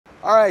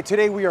All right,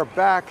 today we are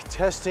back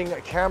testing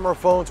camera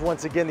phones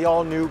once again, the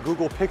all-new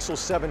Google Pixel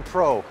 7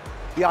 Pro,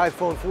 the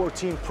iPhone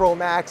 14 Pro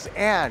Max,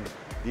 and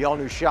the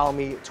all-new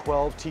Xiaomi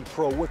 12T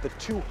Pro with the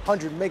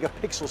 200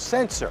 megapixel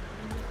sensor.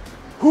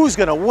 Who's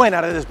gonna win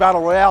out of this battle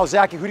royale?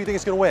 Zachy, who do you think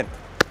is gonna win?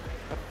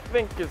 I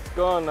think it's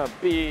gonna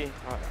be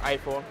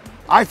iPhone.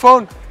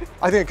 iPhone?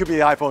 I think it could be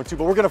the iPhone too,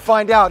 but we're gonna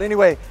find out.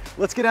 Anyway,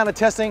 let's get down to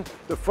testing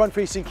the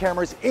front-facing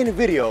cameras in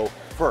video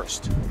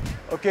first.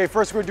 Okay,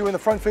 first we're doing the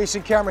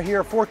front-facing camera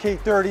here, 4K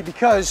 30,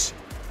 because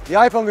the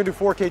iPhone can do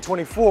 4K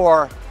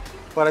 24,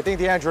 but I think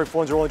the Android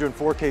phones are only doing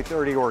 4K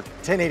 30 or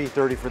 1080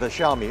 30 for the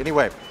Xiaomi.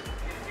 Anyway,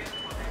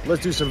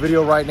 let's do some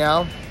video right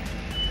now.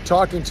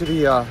 Talking to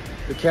the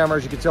camera,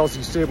 as you can tell,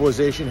 see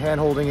stabilization, hand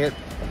holding it,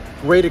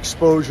 great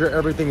exposure,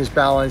 everything is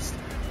balanced.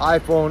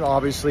 iPhone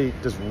obviously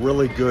does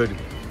really good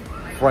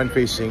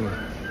front-facing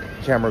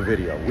camera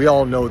video. We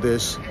all know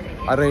this.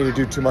 I don't need to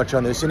do too much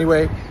on this.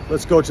 Anyway,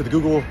 let's go to the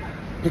Google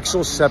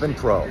Pixel 7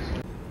 Pro.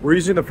 We're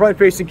using the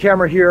front-facing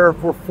camera here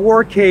for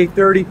 4K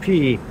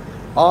 30p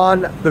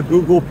on the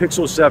Google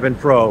Pixel 7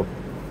 Pro.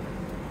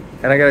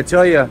 And I gotta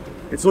tell you,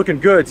 it's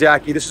looking good,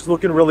 Zachy. This is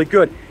looking really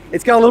good.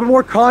 It's got a little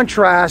more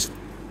contrast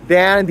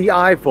than the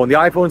iPhone. The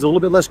iPhone's a little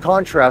bit less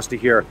contrasty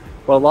here,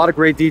 but a lot of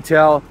great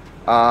detail.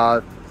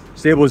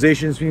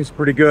 Stabilization seems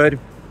pretty good.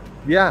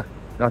 Yeah,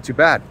 not too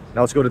bad.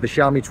 Now let's go to the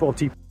Xiaomi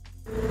 12T.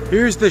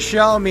 Here's the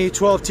Xiaomi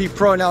 12T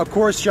Pro. Now, of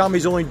course,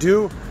 Xiaomi's only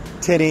do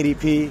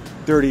 1080p,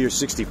 30 or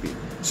 60p.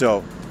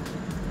 So,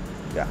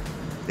 yeah,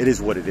 it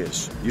is what it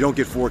is. You don't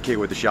get 4K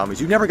with the Xiaomis.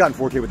 You've never gotten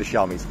 4K with the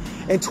Xiaomis.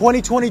 In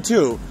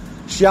 2022,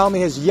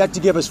 Xiaomi has yet to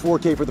give us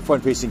 4K for the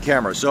front-facing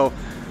camera. So,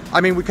 I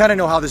mean, we kind of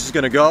know how this is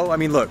going to go. I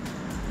mean, look,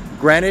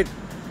 granted,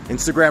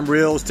 Instagram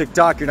Reels,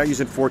 TikTok, you're not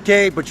using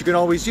 4K, but you can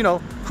always, you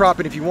know, crop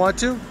it if you want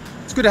to.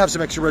 It's good to have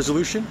some extra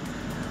resolution.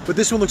 But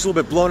this one looks a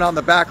little bit blown out in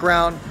the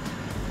background.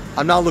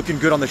 I'm not looking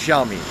good on the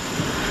Xiaomi.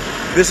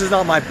 This is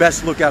not my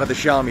best look out of the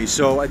Xiaomi,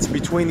 so it's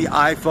between the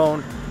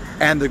iPhone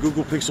and the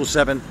Google Pixel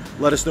 7.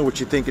 Let us know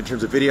what you think in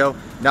terms of video.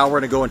 Now we're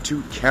gonna go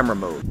into camera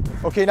mode.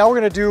 Okay, now we're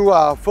gonna do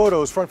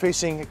photos,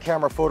 front-facing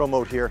camera photo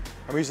mode here.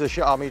 I'm using the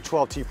Xiaomi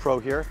 12T Pro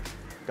here.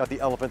 Got the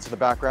elephants in the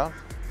background.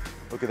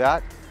 Look at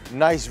that.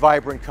 Nice,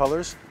 vibrant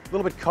colors. A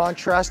little bit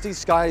contrasty,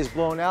 sky is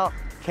blown out.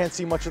 Can't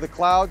see much of the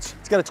clouds.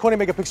 It's got a 20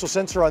 megapixel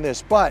sensor on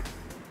this, but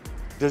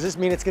does this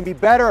mean it's gonna be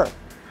better?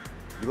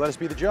 You let us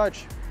be the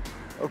judge.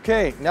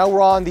 Okay, now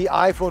we're on the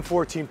iPhone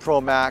 14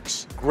 Pro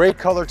Max. Great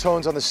color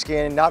tones on the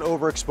skin, not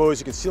overexposed.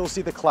 You can still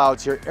see the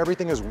clouds here.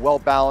 Everything is well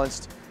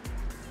balanced.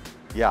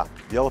 Yeah,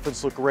 the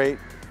elephants look great.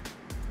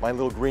 My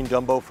little green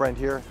Dumbo friend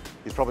here,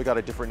 he's probably got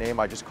a different name.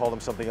 I just called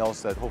him something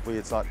else that hopefully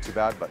it's not too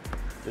bad, but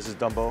this is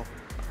Dumbo.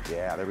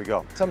 Yeah, there we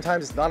go.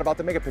 Sometimes it's not about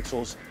the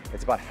megapixels,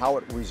 it's about how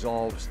it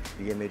resolves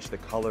the image, the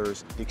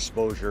colors, the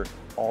exposure,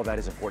 all that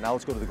is important. Now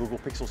let's go to the Google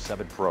Pixel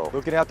 7 Pro.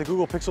 Looking at the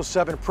Google Pixel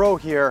 7 Pro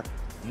here,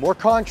 more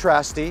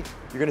contrasty.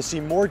 You're gonna see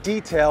more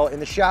detail in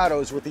the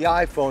shadows with the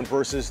iPhone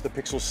versus the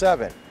Pixel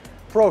 7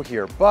 Pro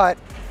here, but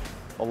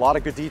a lot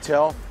of good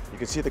detail. You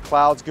can see the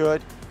clouds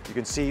good. You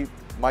can see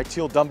my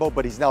teal Dumbo,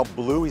 but he's now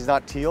blue, he's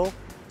not teal.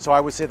 So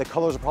I would say the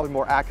colors are probably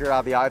more accurate out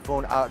of the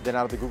iPhone than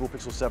out of the Google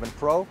Pixel 7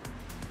 Pro.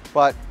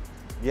 But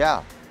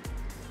yeah,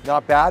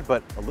 not bad,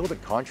 but a little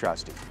bit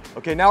contrasty.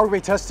 Okay, now we're gonna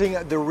be testing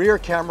the rear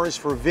cameras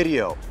for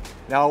video.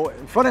 Now,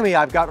 in front of me,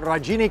 I've got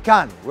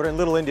Rajinikanth. We're in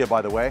Little India,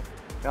 by the way.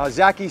 Now,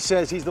 Zachy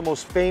says he's the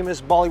most famous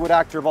Bollywood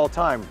actor of all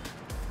time.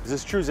 Is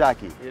this true,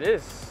 Zachy? It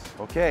is.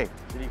 Okay.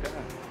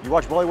 You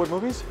watch Bollywood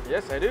movies?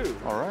 Yes, I do.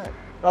 All right.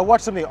 I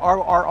watched something,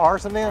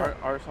 RRR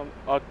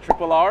something?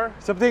 Triple R?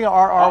 Something RR.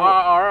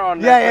 RR on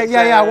Netflix.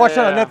 Yeah. I watched it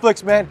on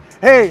Netflix, man.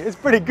 Hey, it's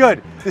pretty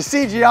good. The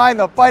CGI and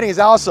the fighting is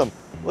awesome.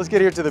 Let's get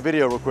here to the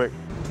video real quick.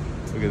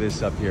 Look at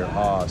this up here.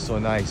 Oh, so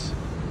nice.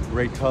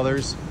 Great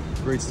colors,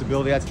 great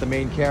stability. That's the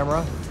main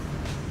camera.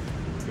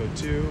 Go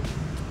 2,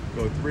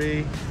 go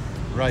 3.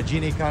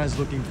 Rajinikanth is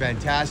looking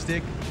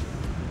fantastic.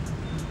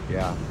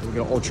 Yeah, we're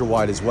going ultra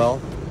wide as well.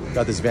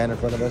 Got this van in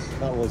front of us.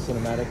 Not really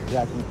cinematic,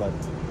 Zachy, but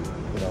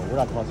you know, we're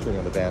not concentrating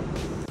on the van.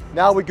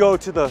 Now we go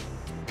to the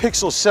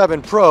Pixel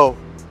 7 Pro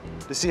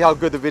to see how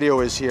good the video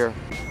is here.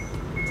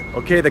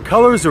 Okay, the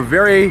colors are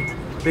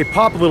they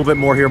pop a little bit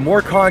more here,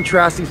 more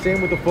contrasty,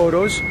 same with the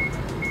photos.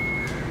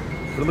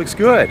 But it looks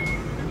good.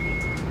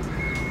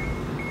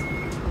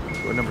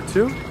 Go number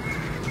 2.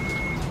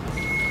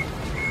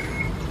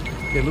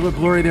 Okay, a little bit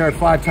blurry there at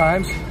 5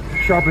 times.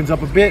 Sharpens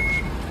up a bit.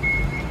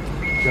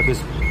 Got this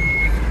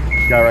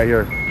guy right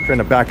here trying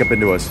to back up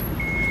into us.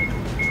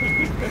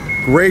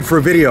 Great for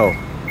video.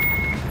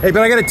 Hey,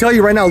 but I gotta tell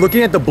you right now,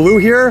 looking at the blue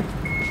here,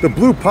 the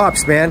blue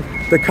pops, man.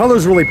 The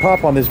colors really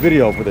pop on this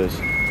video for this.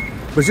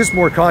 But it's just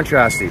more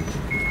contrasty.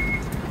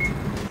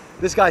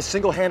 This guy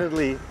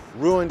single-handedly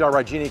ruined our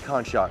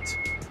Rajinikanth shots.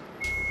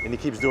 And he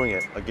keeps doing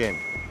it again.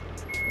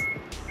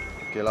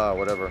 Okay,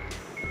 whatever.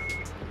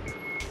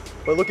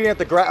 But looking at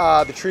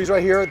the trees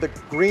right here, the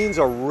greens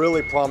are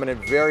really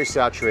prominent, very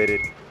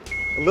saturated.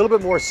 A little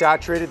bit more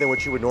saturated than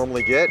what you would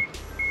normally get.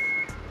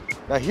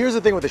 Now here's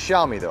the thing with the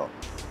Xiaomi though.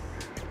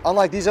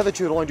 Unlike these other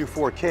two that only do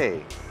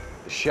 4K,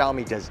 the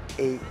Xiaomi does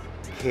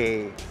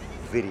 8K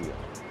video.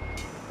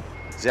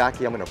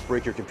 Zachy, I'm gonna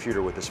break your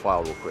computer with this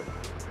file real quick.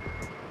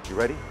 You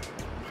ready?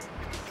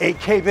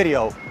 8K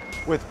video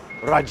with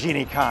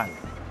Rajini Khan.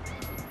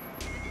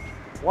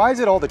 Why is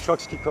it all the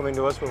trucks keep coming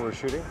to us when we're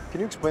shooting? Can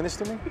you explain this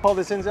to me? Call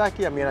this in,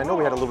 Zachy? I mean, I know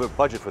we had a little bit of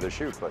budget for the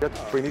shoot, but you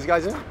have to bring these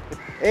guys in.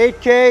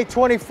 8K,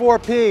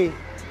 24p.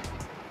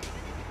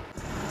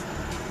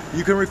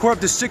 You can record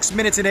up to 6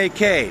 minutes in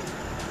 8K.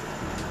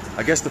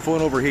 I guess the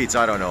phone overheats,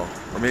 I don't know.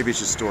 Or maybe it's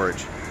just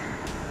storage.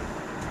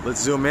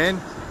 Let's zoom in.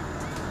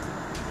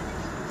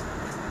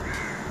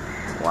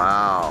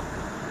 Wow.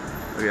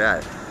 Look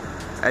at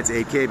that. That's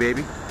 8K,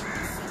 baby.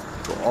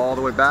 Go all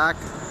the way back.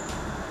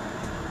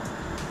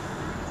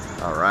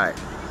 All right.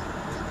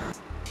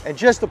 And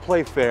just to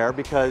play fair,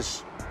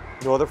 because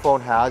no other phone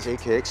has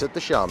 8K except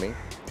the Xiaomi,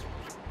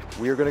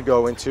 we are gonna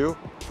go into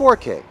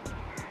 4K.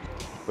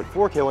 But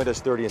 4K only does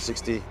 30 and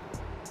 60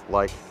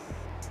 like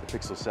the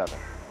Pixel 7.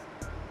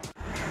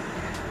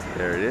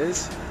 There it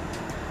is.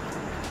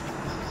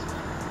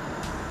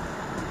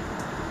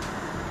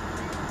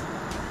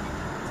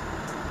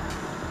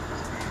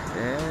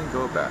 And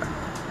go back.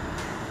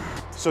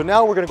 So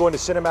now we're gonna go into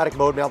cinematic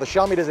mode. Now the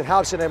Xiaomi doesn't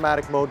have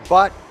cinematic mode,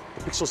 but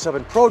the Pixel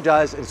 7 Pro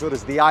does, and so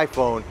does the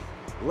iPhone.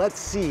 Let's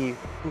see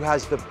who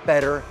has the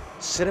better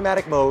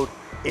cinematic mode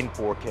in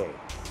 4K.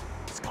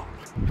 Let's go.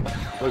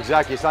 Well,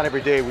 exactly, it's not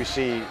every day we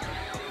see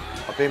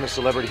a famous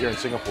celebrity here in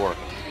Singapore.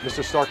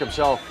 Mr. Stark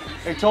himself.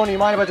 Hey Tony, you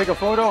mind if I take a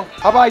photo?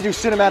 How about I do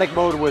cinematic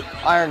mode with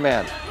Iron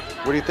Man?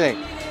 What do you think?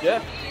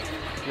 Yeah.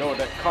 Yo,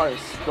 that car is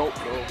dope,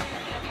 bro. Look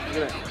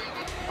at that.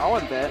 I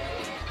want that.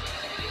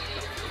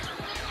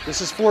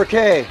 This is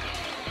 4K.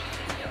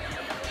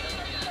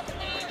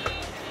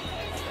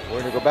 We're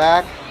gonna go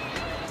back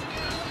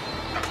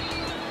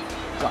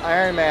to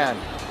Iron Man.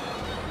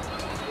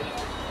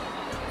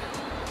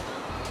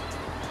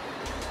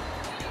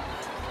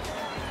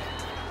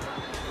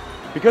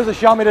 Because the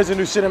Xiaomi doesn't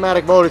do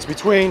cinematic mode, it's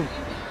between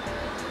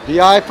the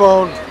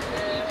iPhone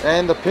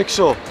and the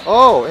Pixel.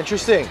 Oh,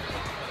 interesting.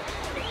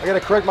 I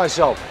gotta correct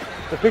myself.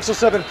 The Pixel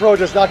 7 Pro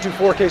does not do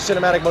 4K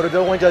cinematic mode, it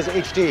only does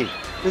HD.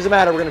 Doesn't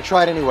matter, we're gonna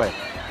try it anyway.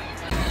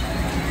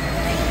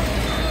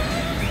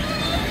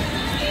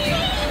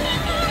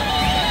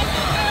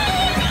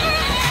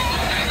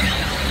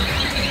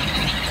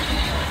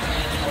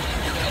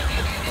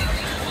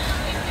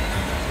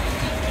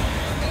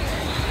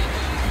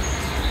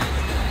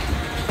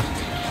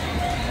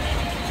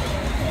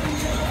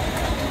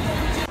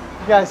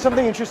 Yeah,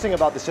 something interesting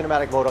about the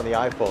cinematic mode on the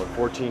iPhone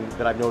 14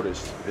 that I've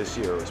noticed this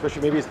year,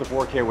 especially maybe it's the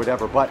 4K or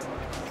whatever, but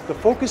the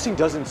focusing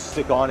doesn't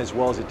stick on as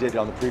well as it did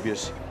on the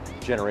previous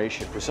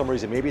generation. For some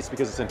reason, maybe it's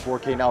because it's in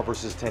 4K now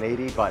versus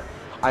 1080, but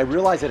I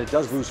realize that it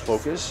does lose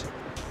focus,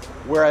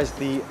 whereas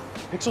the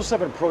Pixel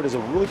 7 Pro does a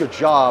really good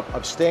job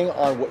of staying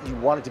on what you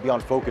want it to be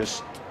on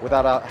focus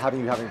without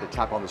having to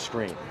tap on the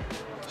screen.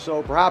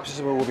 So perhaps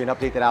this will be an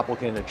update that Apple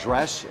can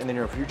address in the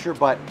near future,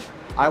 but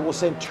I will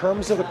say in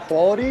terms of the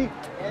quality,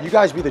 you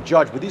guys be the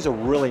judge, but these are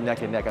really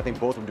neck and neck. I think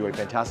both of them do a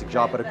fantastic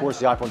job, but of course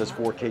the iPhone does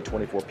 4K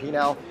 24p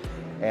now,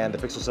 and the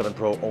Pixel 7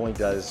 Pro only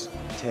does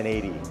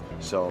 1080.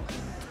 So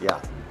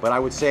yeah, but I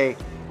would say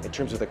in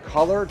terms of the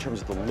color, in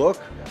terms of the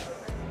look,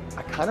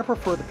 I kind of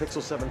prefer the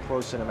Pixel 7 Pro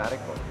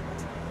cinematic mode.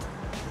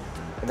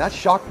 And that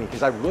shocked me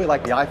because I really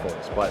like the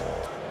iPhones, but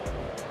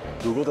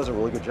Google does a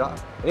really good job.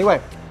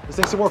 Anyway, let's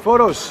take some more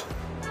photos.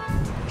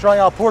 Trying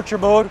out portrait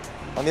mode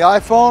on the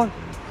iPhone.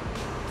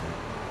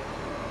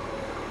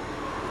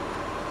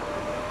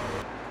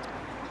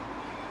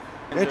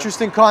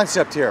 Interesting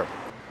concept here.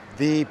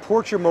 The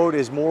portrait mode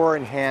is more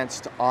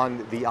enhanced on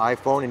the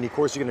iPhone, and of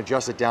course you can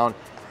adjust it down.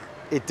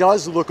 It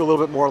does look a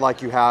little bit more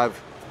like you have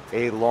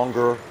a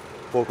longer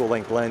focal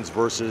length lens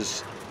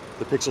versus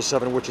the Pixel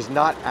 7, which is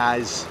not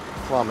as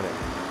prominent.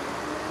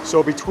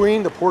 So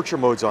between the portrait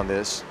modes on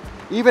this,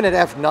 even at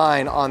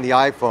f9 on the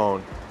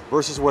iPhone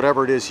versus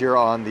whatever it is here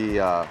on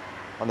the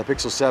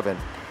Pixel 7,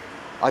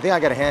 I think I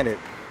gotta hand it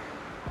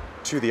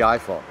to the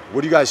iPhone.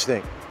 What do you guys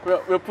think?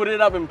 We'll put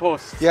it up in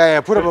post. Yeah,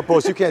 put it up in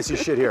post. You can't see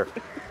shit here.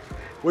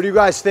 What do you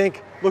guys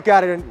think? Look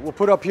at it and we'll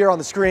put it up here on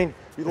the screen.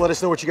 You can let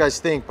us know what you guys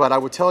think, but I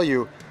would tell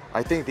you,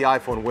 I think the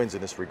iPhone wins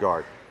in this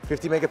regard.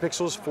 50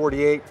 megapixels,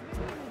 48,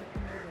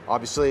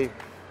 obviously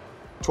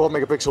 12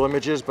 megapixel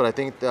images, but I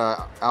think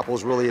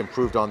Apple's really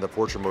improved on the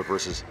portrait mode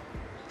versus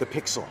the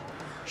Pixel.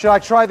 Should I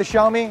try the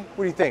Xiaomi?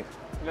 What do you think?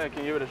 Yeah, can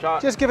you give it a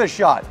shot? Just give it a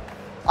shot.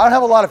 I don't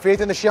have a lot of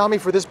faith in the Xiaomi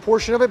for this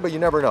portion of it, but you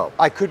never know.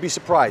 I could be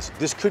surprised.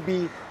 This could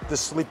be the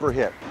sleeper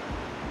hit.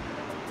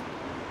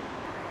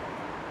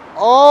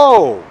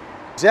 Oh,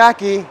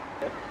 Zachy,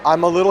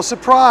 I'm a little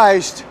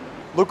surprised.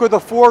 Look at the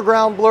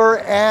foreground blur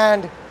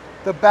and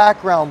the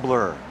background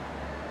blur.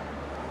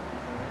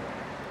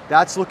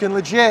 That's looking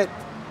legit.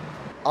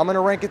 I'm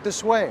gonna rank it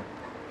this way.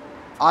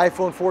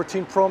 iPhone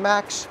 14 Pro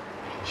Max,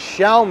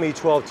 Xiaomi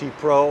 12T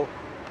Pro,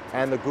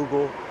 and the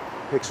Google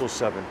Pixel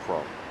 7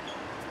 Pro.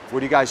 What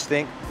do you guys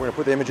think? We're gonna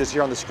put the images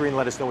here on the screen.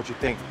 Let us know what you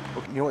think.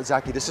 Okay, you know what,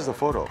 Zachy? This is a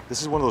photo. This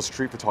is one of those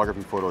street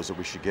photography photos that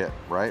we should get,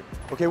 right?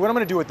 Okay, what I'm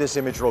gonna do with this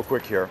image real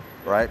quick here,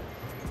 right?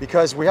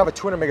 because we have a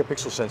 200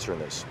 megapixel sensor in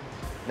this.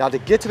 Now to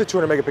get to the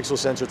 200 megapixel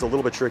sensor, it's a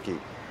little bit tricky.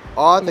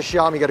 On the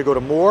Xiaomi, you got to go to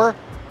more,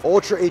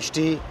 Ultra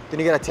HD, then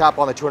you got to tap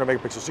on the 200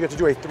 megapixels. So you have to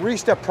do a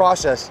 3-step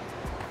process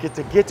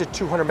to get to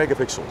 200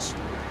 megapixels.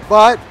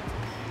 But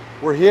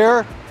we're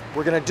here,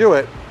 we're going to do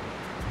it.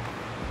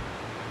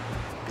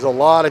 There's a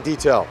lot of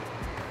detail,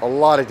 a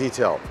lot of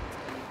detail.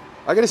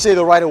 I got to say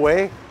though right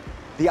away,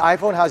 the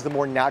iPhone has the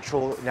more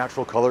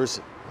natural colors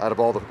out of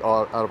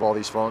all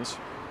these phones.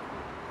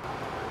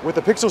 With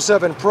the Pixel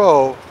 7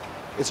 Pro,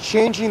 it's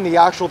changing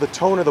the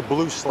tone of the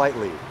blue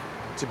slightly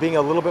to being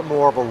a little bit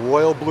more of a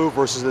royal blue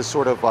versus this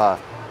sort of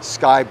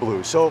sky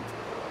blue. So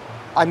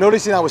I'm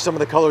noticing that with some of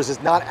the colors,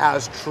 it's not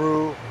as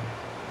true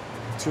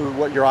to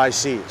what your eye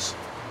sees.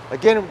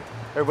 Again,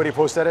 everybody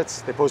post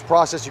edits, they post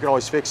process, you can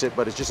always fix it,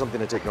 but it's just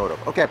something to take note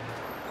of. Okay,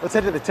 let's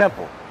head to the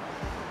temple.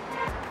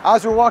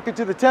 As we're walking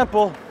to the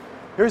temple,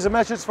 here's a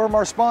message from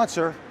our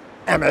sponsor,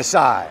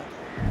 MSI.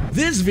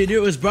 This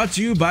video is brought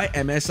to you by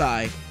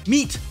MSI.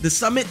 Meet the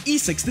Summit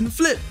E16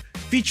 Flip,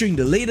 featuring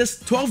the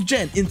latest 12th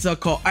Gen Intel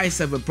Core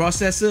i7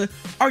 processor,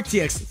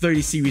 RTX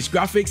 30 series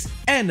graphics,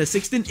 and a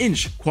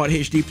 16-inch Quad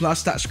HD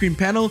Plus touchscreen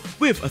panel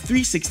with a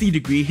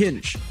 360-degree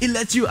hinge. It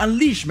lets you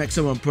unleash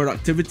maximum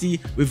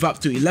productivity with up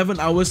to 11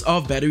 hours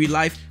of battery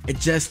life at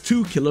just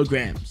 2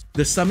 kilograms.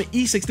 The Summit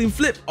E16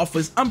 Flip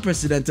offers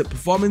unprecedented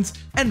performance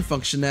and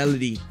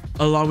functionality,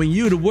 allowing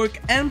you to work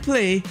and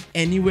play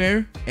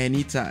anywhere,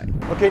 anytime.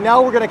 Okay,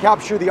 now we're going to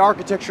capture the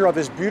architecture of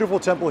this beautiful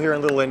temple here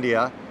in Little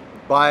India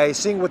by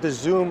seeing what the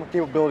zoom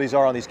capabilities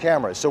are on these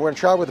cameras. So we're going to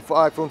try with the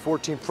iPhone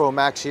 14 Pro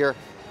Max here.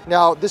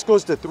 Now this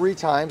goes to 3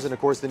 times, and of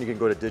course then you can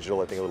go to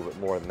digital, I think a little bit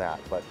more than that,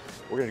 but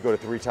we're going to go to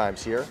 3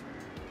 times here,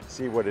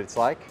 see what it's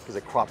like, because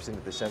it crops into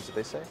the sensor,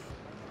 they say.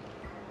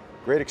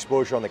 Great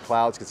exposure on the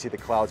clouds, you can see the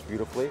clouds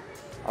beautifully.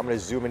 I'm going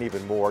to zoom in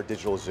even more,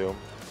 digital zoom.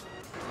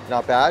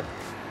 Not bad.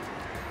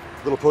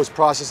 Little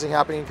post-processing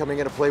happening, coming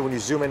into play when you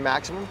zoom in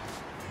maximum,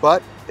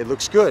 but it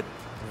looks good.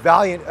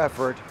 Valiant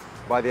effort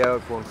by the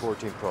iPhone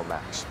 14 Pro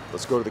Max.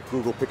 Let's go to the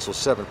Google Pixel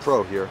 7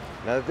 Pro here.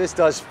 Now this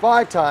does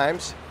 5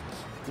 times.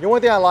 You know,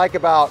 one thing I like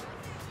about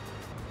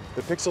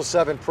the Pixel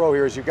 7 Pro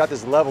here is you've got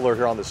this leveler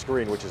here on the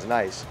screen, which is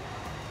nice.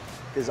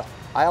 Because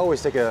I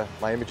always take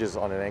my images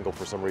on an angle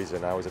for some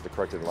reason. I always have to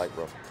correct it in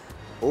Lightroom.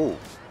 Oh,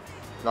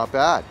 not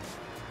bad.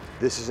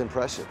 This is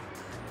impressive.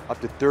 Up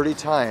to 30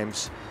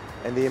 times,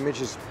 and the image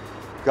has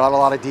got a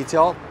lot of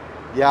detail.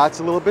 Yeah, it's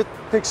a little bit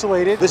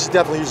pixelated. This is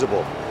definitely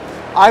usable.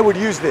 I would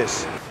use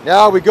this.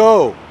 Now we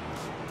go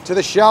to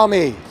the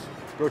Xiaomi.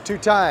 Go 2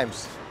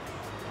 times.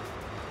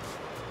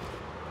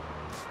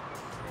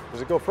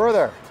 Does it go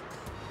further?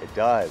 It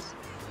does.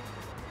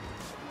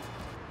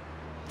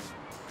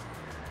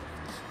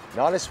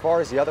 Not as far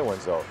as the other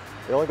ones though.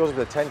 It only goes up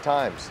to 10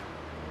 times.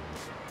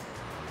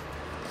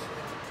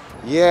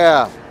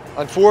 Yeah,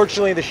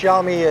 unfortunately the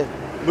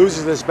Xiaomi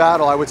loses this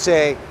battle, I would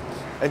say.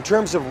 In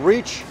terms of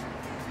reach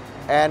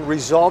and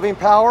resolving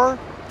power,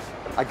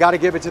 I gotta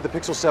give it to the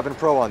Pixel 7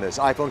 Pro on this.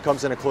 iPhone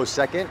comes in a close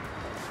second,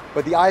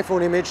 but the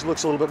iPhone image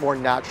looks a little bit more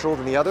natural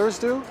than the others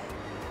do.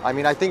 I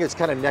mean, I think it's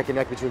kind of neck and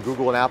neck between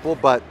Google and Apple,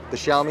 but the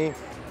Xiaomi,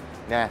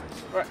 nah.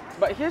 Right,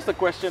 but here's the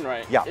question,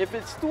 right? Yeah. If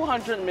it's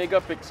 200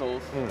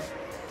 megapixels,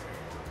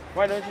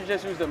 why don't you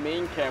just use the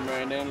main camera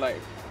and then like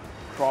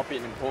crop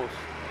it in post?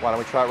 Why don't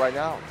we try it right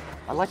now?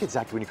 I like it,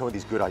 Zach, when you come with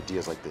these good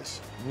ideas like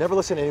this. Never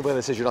listen to anybody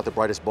that says you're not the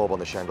brightest bulb on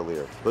the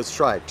chandelier. Let's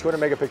try it. 200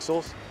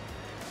 megapixels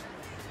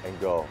and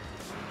go.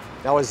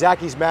 Now with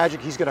Zacky's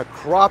magic, he's gonna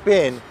crop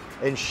in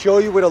and show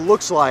you what it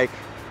looks like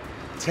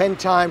 10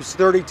 times,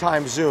 30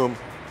 times zoom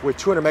with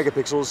 200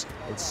 megapixels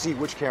and see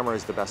which camera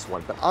is the best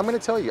one. But I'm gonna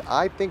tell you,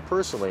 I think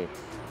personally,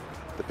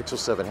 the Pixel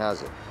 7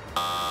 has it.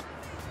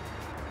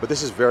 But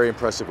this is very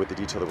impressive with the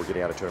detail that we're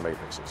getting out of 200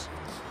 megapixels.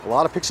 A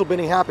lot of pixel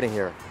binning happening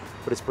here,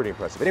 but it's pretty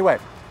impressive. Anyway,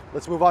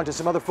 let's move on to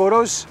some other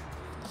photos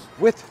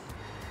with,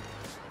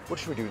 what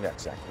should we do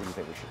next, Zach? What do you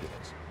think we should do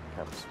next?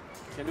 Cameras.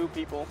 Can do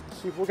people.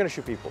 We're gonna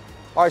shoot people.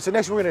 All right, so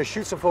next we're gonna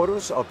shoot some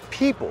photos of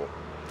people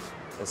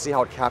and see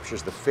how it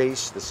captures the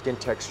face, the skin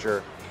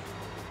texture,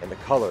 and the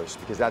colors,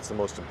 because that's the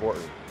most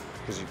important.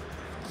 Because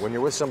when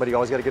you're with somebody, you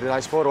always gotta get a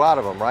nice photo out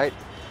of them, right?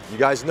 You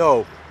guys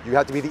know, you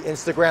have to be the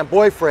Instagram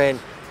boyfriend.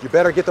 You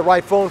better get the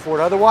right phone for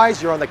it,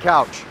 otherwise you're on the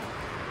couch.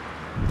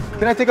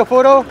 Can I take a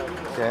photo?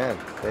 Can,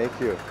 thank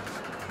you.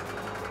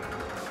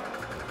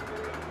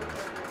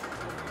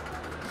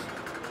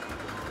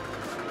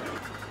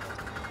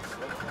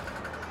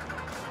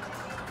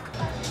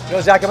 You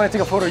know, Zach, I'm gonna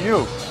take a photo of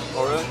you.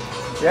 Oh,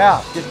 really?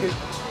 Yeah,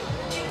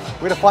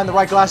 we're gonna find the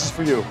right glasses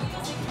for you.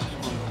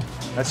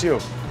 That's you.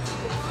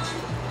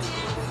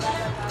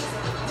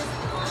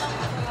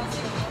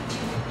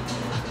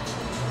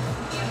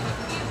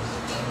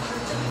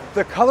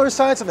 The color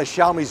science on the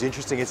Xiaomi is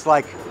interesting. It's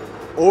like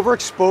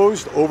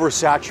overexposed,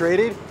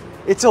 oversaturated.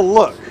 It's a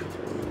look.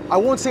 I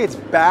won't say it's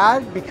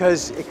bad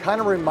because it kind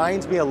of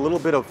reminds me a little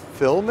bit of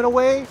film in a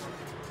way,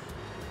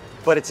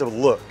 but it's a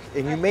look.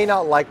 And you may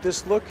not like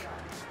this look.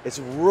 It's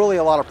really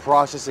a lot of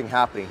processing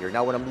happening here.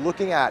 Now, when I'm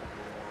looking at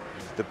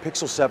the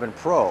Pixel 7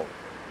 Pro,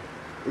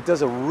 it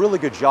does a really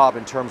good job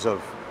in terms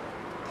of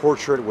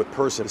portrait with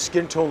person. The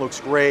skin tone looks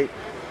great.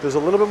 There's a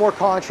little bit more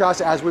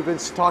contrast as we've been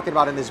talking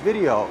about in this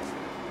video,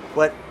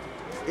 but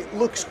it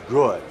looks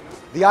good.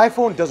 The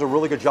iPhone does a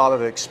really good job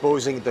of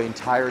exposing the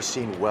entire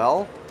scene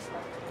well,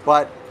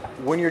 but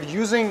when you're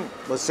using,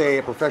 let's say,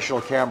 a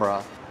professional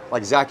camera,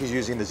 like Zach is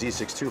using the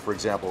Z6 II, for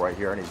example, right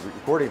here, and he's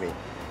recording me,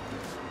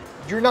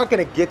 you're not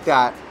gonna get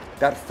that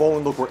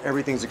phone look where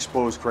everything's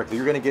exposed correctly.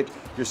 You're gonna get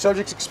your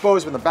subject's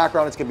exposed, but in the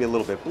background it's gonna be a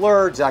little bit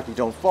blurred. Zach, you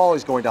don't fall,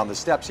 he's going down the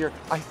steps here.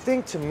 I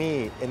think to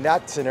me, in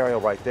that scenario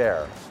right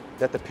there,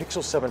 that the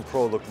Pixel 7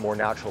 Pro looked more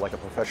natural, like a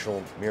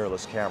professional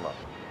mirrorless camera.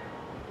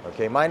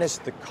 Okay, minus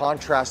the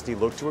contrasty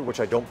look to it, which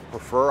I don't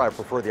prefer. I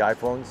prefer the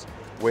iPhone's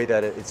way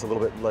that it's a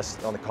little bit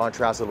less on the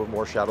contrast, a little bit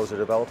more shadows are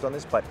developed on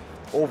this. But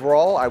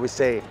overall, I would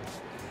say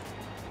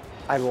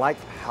I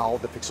like how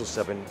the Pixel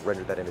 7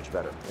 rendered that image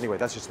better. Anyway,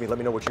 that's just me. Let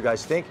me know what you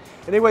guys think.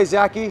 Anyway,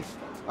 Zachy,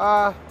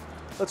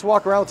 let's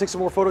walk around, take some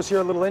more photos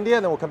here in Little India,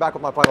 and then we'll come back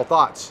with my final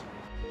thoughts.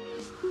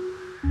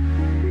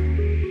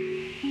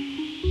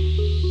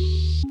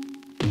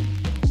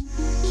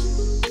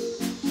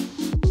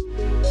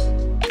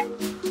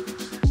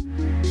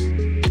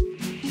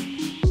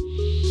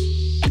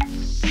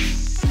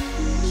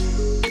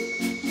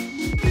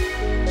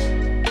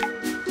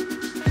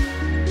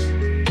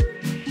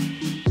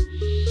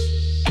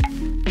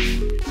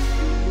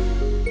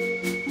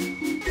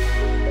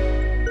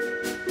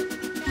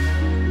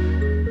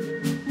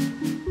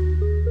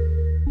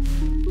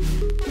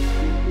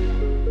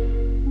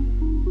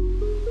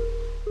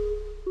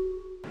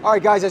 All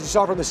right, guys, as you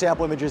saw from the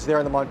sample images there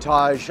in the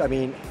montage, I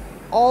mean,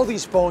 all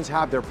these phones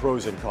have their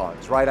pros and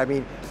cons, right? I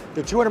mean,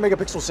 the 200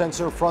 megapixel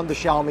sensor from the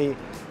Xiaomi,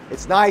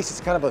 it's nice.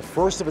 It's kind of a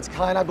first of its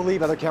kind, I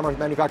believe. Other camera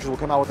manufacturers will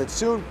come out with it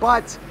soon,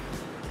 but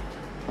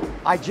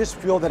I just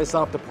feel that it's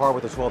not up to par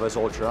with the 12S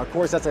Ultra. Of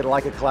course, that's a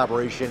Leica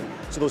collaboration,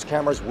 so those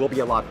cameras will be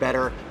a lot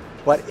better,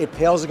 but it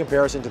pales in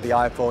comparison to the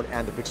iPhone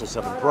and the Pixel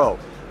 7 Pro.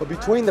 But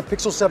between the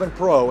Pixel 7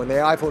 Pro and the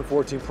iPhone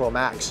 14 Pro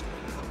Max,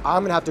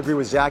 I'm gonna have to agree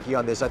with Zachy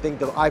on this. I think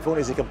the iPhone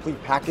is a complete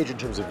package in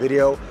terms of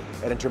video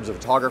and in terms of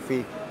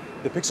photography.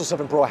 The Pixel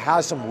 7 Pro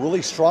has some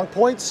really strong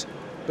points,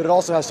 but it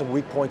also has some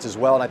weak points as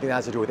well, and I think that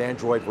has to do with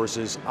Android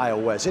versus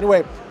iOS.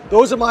 Anyway,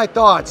 those are my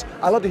thoughts.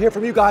 I'd love to hear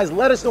from you guys.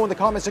 Let us know in the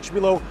comment section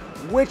below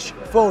which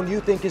phone you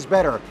think is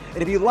better.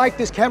 And if you like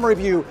this camera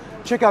review,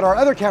 check out our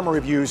other camera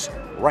reviews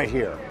right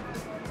here.